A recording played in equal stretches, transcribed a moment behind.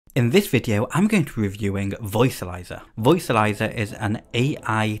In this video, I'm going to be reviewing Voicealizer. Voicealizer is an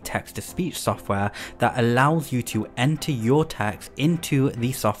AI text-to-speech software that allows you to enter your text into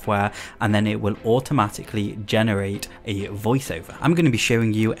the software and then it will automatically generate a voiceover. I'm going to be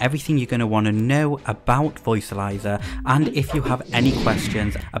showing you everything you're going to want to know about Voicealizer, and if you have any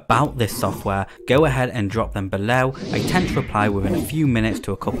questions about this software, go ahead and drop them below. I tend to reply within a few minutes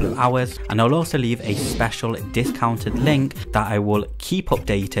to a couple of hours, and I'll also leave a special discounted link that I will keep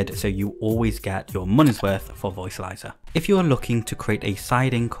updated so you always get your money's worth for Voicealizer. If you're looking to create a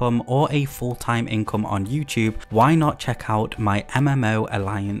side income or a full-time income on YouTube, why not check out my MMO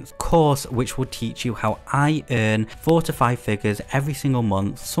Alliance course, which will teach you how I earn 4 to 5 figures every single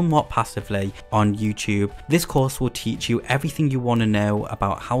month, somewhat passively on YouTube. This course will teach you everything you want to know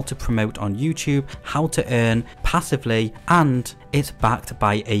about how to promote on YouTube, how to earn passively, and it's backed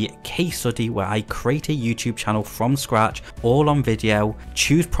by a case study where I create a YouTube channel from scratch, all on video,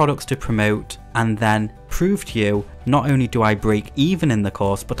 choose products to promote, and then prove to you not only do I break even in the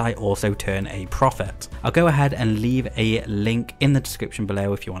course, but I also turn a profit. I'll go ahead and leave a link in the description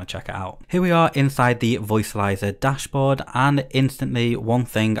below if you want to check it out. Here we are inside the Voicealizer dashboard, and instantly one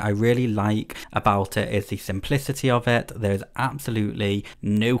thing I really like about it is the simplicity of it. There's absolutely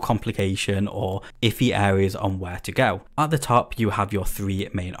no complication or iffy areas on where to go. At the top you have your 3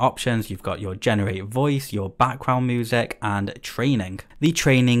 main options. You've got your generate voice, your background music, and training. The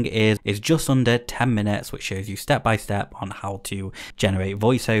training is just under 10 minutes, which shows you step by step on how to generate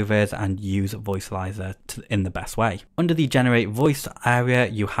voiceovers and use Voicealizer in the best way. Under the generate voice area,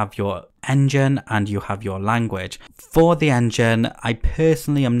 you have your engine and you have your language. For the engine, I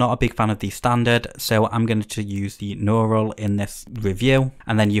personally am not a big fan of the standard, so I'm going to use the neural in this review.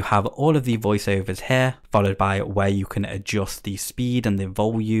 And then you have all of the voiceovers here, followed by where you can adjust the speed and the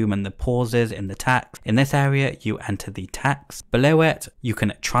volume and the pauses in the text. In this area, you enter the text. Below it, you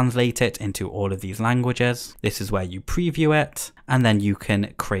can translate it into all of these languages. This is where you preview it, and then you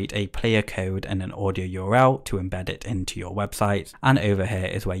can create a player code and an audio URL to embed it into your website. And over here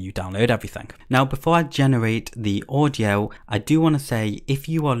is where you download everything. Now, before I generate the audio, I do want to say, if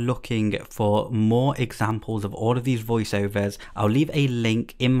you are looking for more examples of all of these voiceovers, I'll leave a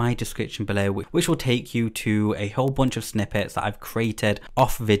link in my description below, which will take you to a whole bunch of snippets that I've created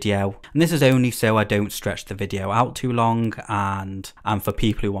off video. And this is only so I don't stretch the video out too long, and for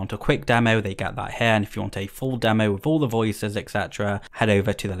people who want a quick demo, they get that here. And if you want a full demo with all the voices, etc., head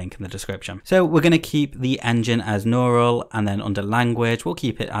over to the link in the description. So we're going to keep the engine as neural, and then under language, we'll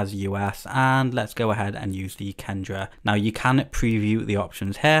keep it as US, and let's go ahead and use the Kendra. Now you can preview the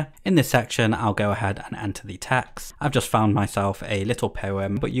options here. In this section, I'll go ahead and enter the text. I've just found myself a little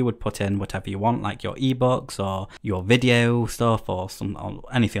poem, but you would put in whatever you want, like your ebooks or your video stuff or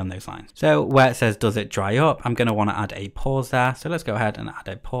anything on those lines. So where it says, does it dry up? I'm going to want to add a pause there. So let's go ahead and add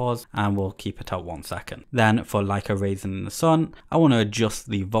a pause, and we'll keep it at 1 second. Then for like a raisin in the sun, I want to adjust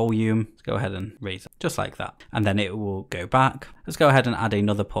the volume. Let's go ahead and raise it just like that. And then it will go back. Let's go ahead and add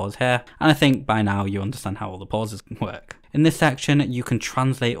another pause here. And I think by now you understand how all the pauses work. In this section, you can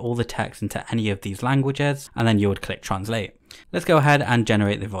translate all the text into any of these languages, and then you would click translate. Let's go ahead and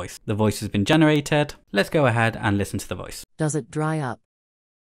generate the voice. The voice has been generated. Let's go ahead and listen to the voice. Does it dry up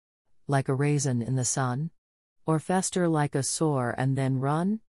like a raisin in the sun? Or fester like a sore and then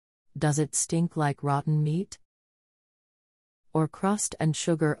run? Does it stink like rotten meat? Or crust and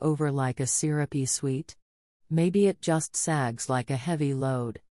sugar over like a syrupy sweet? Maybe it just sags like a heavy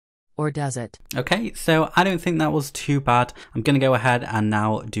load. Or does it? Okay, so I don't think that was too bad. I'm going to go ahead and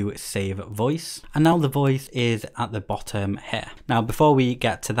now do save voice. And now the voice is at the bottom here. Now, before we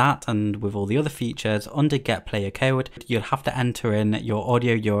get to that, and with all the other features, under get player code, you'll have to enter in your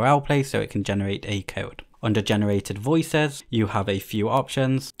audio URL place so it can generate a code. Under generated voices, you have a few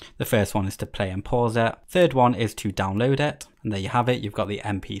options. The first one is to play and pause it. Third one is to download it. And there you have it. You've got the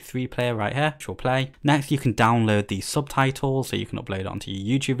MP3 player right here, which will play. Next, you can download the subtitles, so you can upload it onto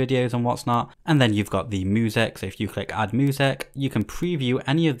your YouTube videos and what's not. And then you've got the music. So if you click add music, you can preview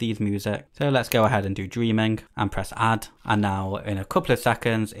any of these music. So let's go ahead and do dreaming and press add. And now in a couple of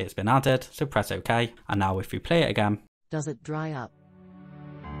seconds, it's been added. So press OK. And now if we play it again. Does it dry up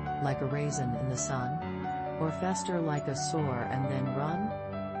like a raisin in the sun? Or fester like a sore and then run?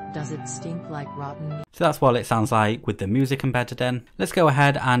 Does it stink like rotten meat? So that's what it sounds like with the music embedded in. Let's go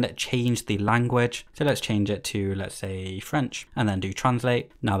ahead and change the language. So let's change it to, let's say, French, and then do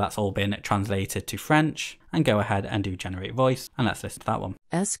translate. Now that's all been translated to French, and go ahead and do generate voice, and let's listen to that one.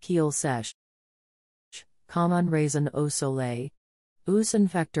 Est qu'il sèche comme un raisin au soleil? Usen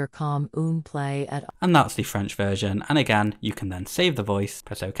vector com un play at. And that's the French version. And again, you can then save the voice,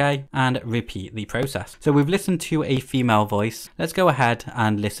 press OK, and repeat the process. So we've listened to a female voice. Let's go ahead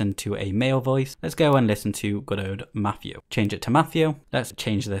and listen to a male voice. Let's go and listen to good old Matthew. Change it to Matthew. Let's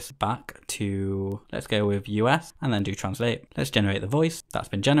change this back to, let's go with US and then do translate. Let's generate the voice. That's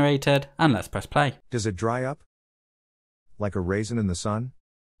been generated and let's press play. Does it dry up like a raisin in the sun?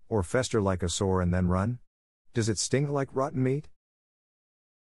 Or fester like a sore and then run? Does it sting like rotten meat?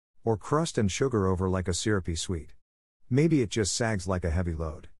 Or crust and sugar over like a syrupy sweet? Maybe it just sags like a heavy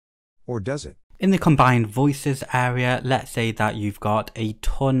load. Or does it? In the combined voices area, let's say that you've got a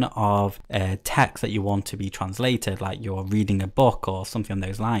ton of text that you want to be translated, like you're reading a book or something on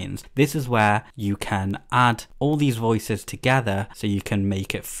those lines. This is where you can add all these voices together so you can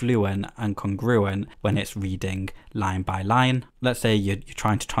make it fluent and congruent when it's reading line by line. Let's say you're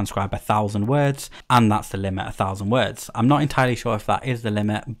trying to transcribe 1,000 words and that's the limit, 1,000 words. I'm not entirely sure if that is the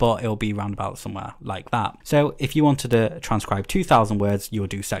limit, but it'll be roundabout somewhere like that. So if you wanted to transcribe 2,000 words, you'll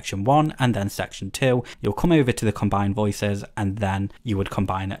do section 1 and then section 2. You'll come over to the combined voices and then you would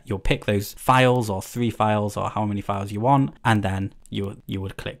combine it. You'll pick those files or 3 files or how many files you want, and then you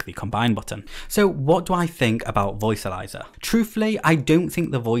would click the combine button. So what do I think about Voicealizer? Truthfully, I don't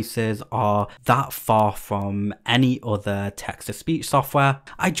think the voices are that far from any other text-to-speech software.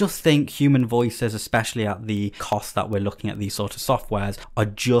 I just think human voices, especially at the cost that we're looking at these sort of softwares, are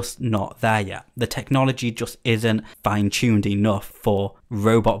just not there yet. The technology just isn't fine-tuned enough for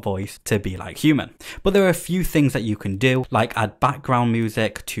robot voice to be like human. But there are a few things that you can do, like add background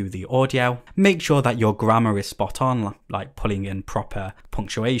music to the audio, make sure that your grammar is spot on, like pulling in proper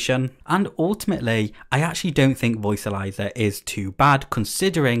punctuation, and ultimately I actually don't think Voicealizer is too bad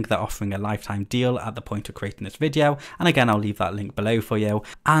considering they're offering a lifetime deal at the point of creating this video, and again I'll leave that link below for you,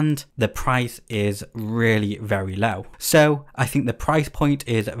 and the price is really very low. So I think the price point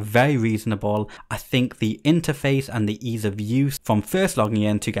is very reasonable. I think the interface and the ease of use from first logging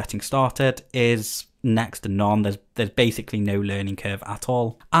in to getting started is next to none. There's basically no learning curve at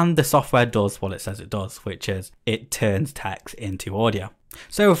all, and the software does what it says it does, which is it turns text into audio.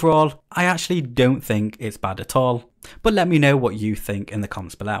 So overall, I actually don't think it's bad at all, but let me know what you think in the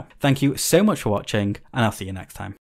comments below. Thank you so much for watching, and I'll see you next time.